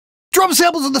Drum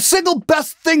samples are the single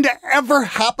best thing to ever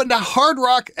happen to hard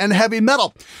rock and heavy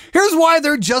metal. Here's why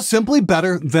they're just simply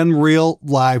better than real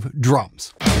live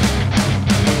drums.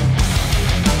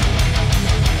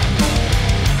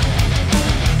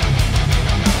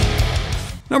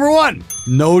 Number 1,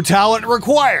 no talent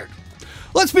required.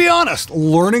 Let's be honest,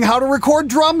 learning how to record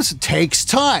drums takes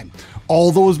time.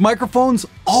 All those microphones,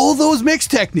 all those mix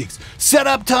techniques,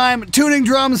 setup time, tuning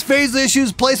drums, phase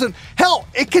issues, placement. Hell,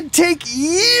 it can take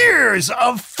years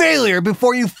of failure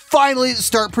before you finally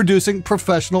start producing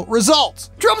professional results.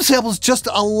 Drum samples just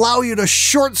allow you to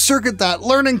short circuit that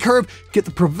learning curve, get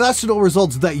the professional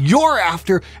results that you're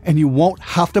after, and you won't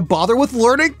have to bother with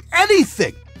learning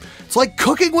anything. It's like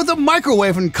cooking with a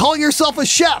microwave and calling yourself a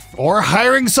chef, or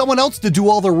hiring someone else to do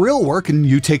all the real work and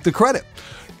you take the credit.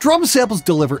 Drum samples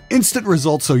deliver instant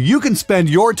results so you can spend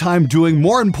your time doing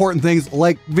more important things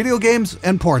like video games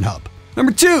and Pornhub.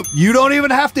 Number 2, you don't even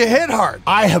have to hit hard.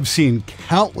 I have seen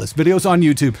countless videos on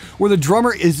YouTube where the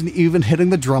drummer isn't even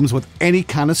hitting the drums with any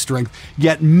kind of strength,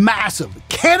 yet massive,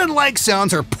 cannon-like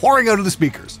sounds are pouring out of the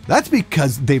speakers. That's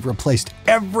because they've replaced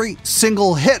every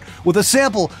single hit with a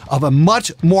sample of a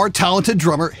much more talented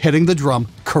drummer hitting the drum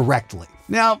correctly.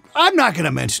 Now, I'm not going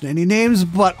to mention any names,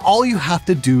 but all you have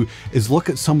to do is look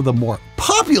at some of the more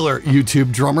popular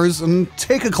YouTube drummers and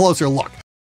take a closer look.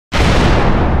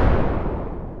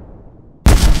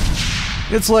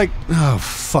 It's like, oh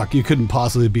fuck, you couldn't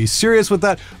possibly be serious with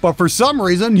that, but for some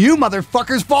reason, you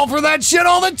motherfuckers fall for that shit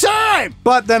all the time!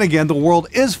 But then again, the world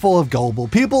is full of gullible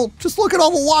people. Just look at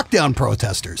all the lockdown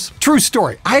protesters. True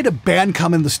story, I had a band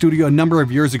come in the studio a number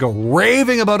of years ago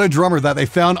raving about a drummer that they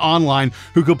found online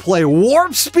who could play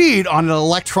warp speed on an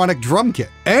electronic drum kit.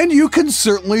 And you can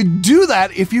certainly do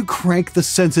that if you crank the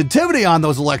sensitivity on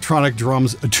those electronic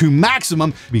drums to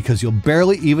maximum, because you'll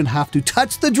barely even have to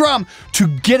touch the drum to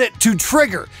get it to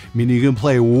trigger, meaning you can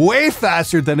play way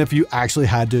faster than if you actually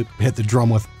had to hit the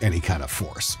drum with any kind of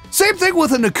force. Same thing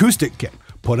with an acoustic kit.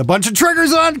 Put a bunch of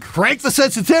triggers on, crank the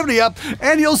sensitivity up,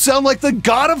 and you'll sound like the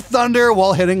god of thunder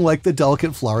while hitting like the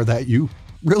delicate flower that you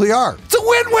really are. It's a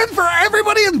win-win for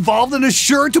everybody involved and is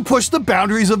sure to push the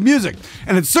boundaries of music.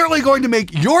 And it's certainly going to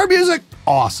make your music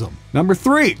awesome. Number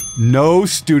 3, no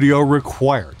studio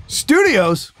required.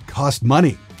 Studios cost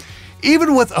money.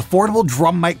 Even with affordable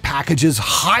drum mic packages,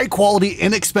 high quality,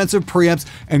 inexpensive preamps,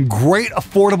 and great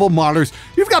affordable monitors,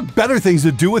 you've got better things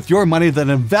to do with your money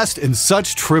than invest in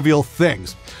such trivial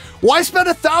things. Why spend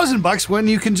 $1,000 when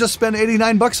you can just spend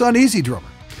 $89 on Easy Drummer?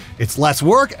 It's less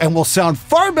work and will sound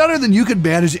far better than you could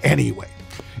manage anyway.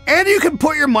 And you can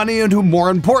put your money into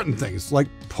more important things like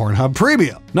Pornhub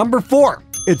Premium. Number 4,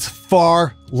 it's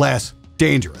far less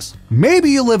dangerous.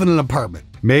 Maybe you live in an apartment.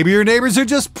 Maybe your neighbors are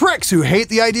just pricks who hate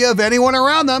the idea of anyone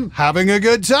around them having a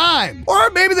good time. Or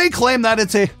maybe they claim that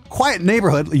it's a quiet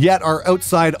neighborhood, yet are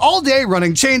outside all day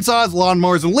running chainsaws,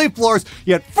 lawnmowers, and leaf blowers,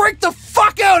 yet freak the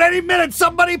fuck out any minute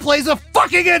somebody plays a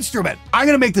fucking instrument. I'm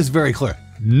gonna make this very clear.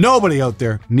 Nobody out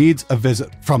there needs a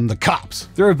visit from the cops.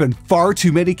 There have been far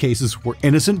too many cases where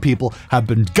innocent people have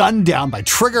been gunned down by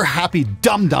trigger-happy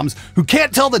dum-dums who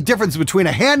can't tell the difference between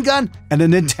a handgun and a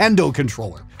Nintendo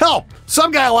controller. Hell,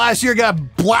 some guy last year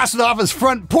got blasted off his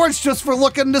front porch just for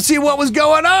looking to see what was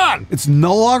going on. It's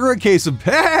no longer a case of,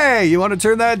 hey, you want to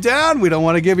turn that down? We don't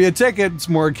want to give you a ticket. It's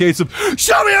more a case of,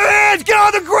 show me your hands, get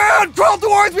on the ground, crawl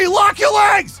towards me, lock your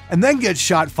legs, and then get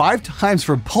shot 5 times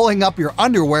for pulling up your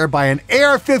underwear by an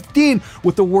AR-15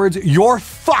 with the words, you're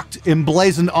fucked,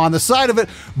 emblazoned on the side of it,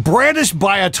 brandished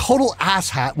by a total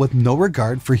asshat with no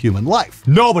regard for human life.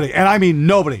 Nobody, and I mean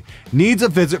nobody, needs a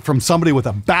visit from somebody with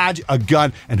a badge, a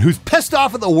gun, and who's pissed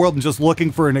off at the world and just looking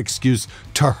for an excuse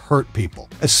to hurt people,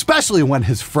 especially when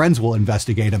his friends will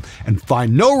investigate him and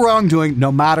find no wrongdoing,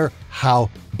 no matter how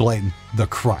blatant the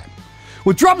crime.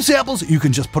 With drum samples, you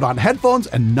can just put on headphones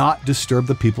and not disturb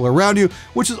the people around you,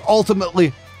 which is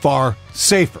ultimately far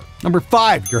safer. Number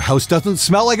 5, your house doesn't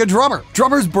smell like a drummer.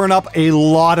 Drummers burn up a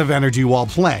lot of energy while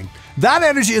playing. That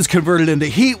energy is converted into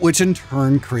heat, which in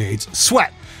turn creates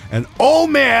sweat. And oh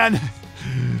man,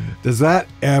 does that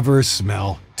ever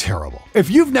smell terrible.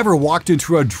 If you've never walked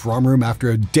into a drum room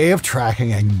after a day of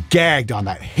tracking and gagged on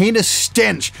that heinous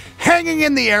stench hanging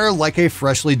in the air like a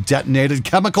freshly detonated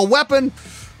chemical weapon,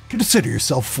 consider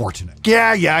yourself fortunate.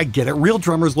 Yeah, I get it. Real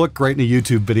drummers look great in a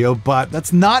YouTube video, but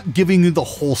that's not giving you the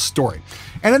whole story.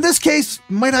 And in this case,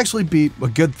 might actually be a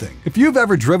good thing. If you've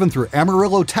ever driven through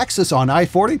Amarillo, Texas on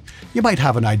I-40, you might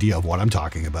have an idea of what I'm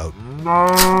talking about.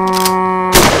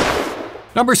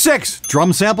 Number 6,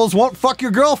 drum samples won't fuck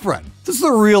your girlfriend. This is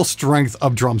the real strength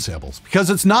of drum samples, because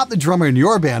it's not the drummer in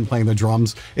your band playing the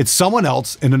drums, it's someone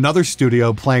else in another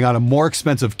studio playing on a more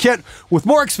expensive kit with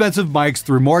more expensive mics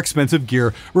through more expensive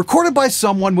gear, recorded by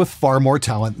someone with far more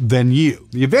talent than you.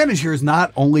 The advantage here is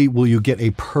not only will you get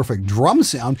a perfect drum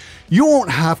sound, you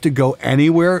won't have to go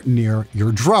anywhere near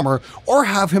your drummer or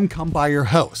have him come by your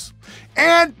house.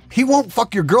 And he won't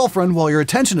fuck your girlfriend while your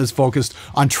attention is focused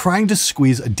on trying to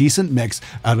squeeze a decent mix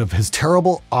out of his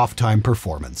terrible off-time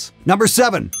performance. Number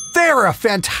 7, they're a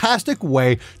fantastic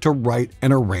way to write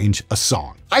and arrange a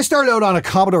song. I started out on a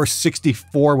Commodore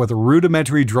 64 with a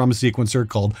rudimentary drum sequencer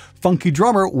called Funky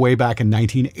Drummer way back in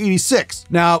 1986.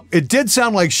 Now, it did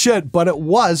sound like shit, but it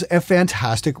was a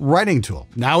fantastic writing tool.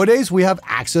 Nowadays, we have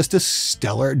access to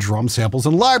stellar drum samples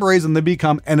and libraries, and they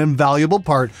become an invaluable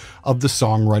part of the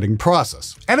songwriting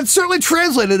process. And it's certainly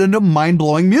translated into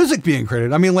mind-blowing music being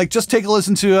created. I mean, like, just take a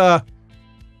listen to,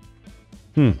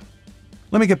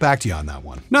 Let me get back to you on that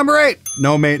one. Number 8,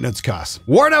 no maintenance costs.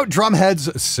 Worn out drum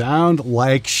heads sound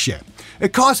like shit.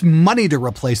 It costs money to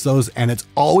replace those, and it's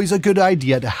always a good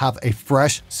idea to have a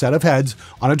fresh set of heads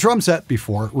on a drum set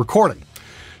before recording.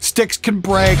 Sticks can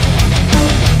break,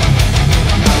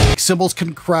 cymbals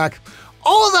can crack.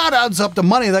 All of that adds up to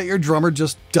money that your drummer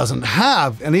just doesn't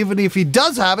have. And even if he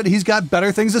does have it, he's got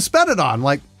better things to spend it on,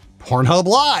 like Pornhub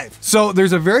Live. So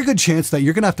there's a very good chance that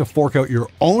you're gonna have to fork out your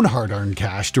own hard-earned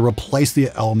cash to replace the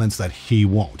elements that he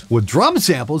won't. With drum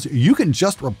samples, you can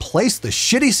just replace the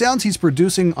shitty sounds he's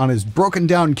producing on his broken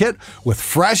down kit with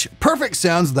fresh, perfect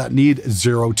sounds that need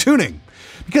zero tuning.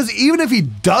 Because even if he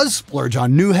does splurge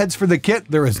on new heads for the kit,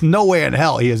 there is no way in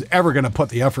hell he is ever gonna put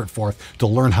the effort forth to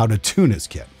learn how to tune his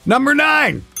kit. Number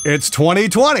 9, it's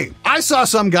 2020. I saw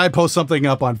some guy post something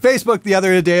up on Facebook the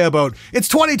other day about it's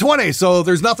 2020, so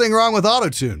there's nothing wrong with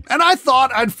autotune. And I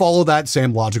thought I'd follow that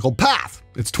same logical path.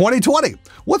 It's 2020.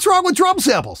 What's wrong with drum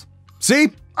samples? See?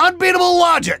 Unbeatable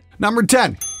logic. Number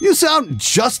 10, you sound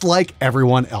just like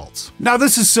everyone else. Now,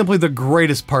 this is simply the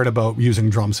greatest part about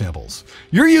using drum samples.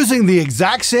 You're using the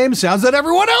exact same sounds that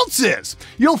everyone else is.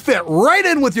 You'll fit right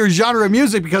in with your genre of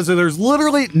music because there's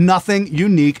literally nothing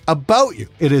unique about you.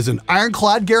 It is an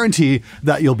ironclad guarantee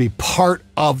that you'll be part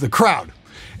of the crowd.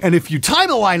 And if you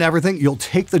time align everything, you'll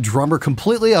take the drummer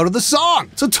completely out of the song.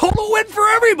 It's a total win for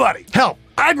everybody. Hell,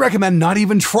 I'd recommend not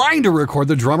even trying to record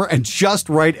the drummer and just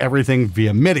write everything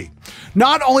via MIDI.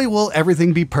 Not only will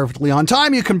everything be perfectly on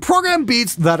time, you can program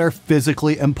beats that are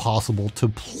physically impossible to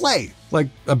play, like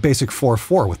a basic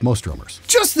 4/4 with most drummers.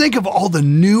 Just think of all the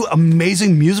new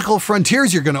amazing musical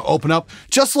frontiers you're gonna open up,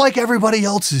 just like everybody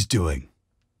else is doing.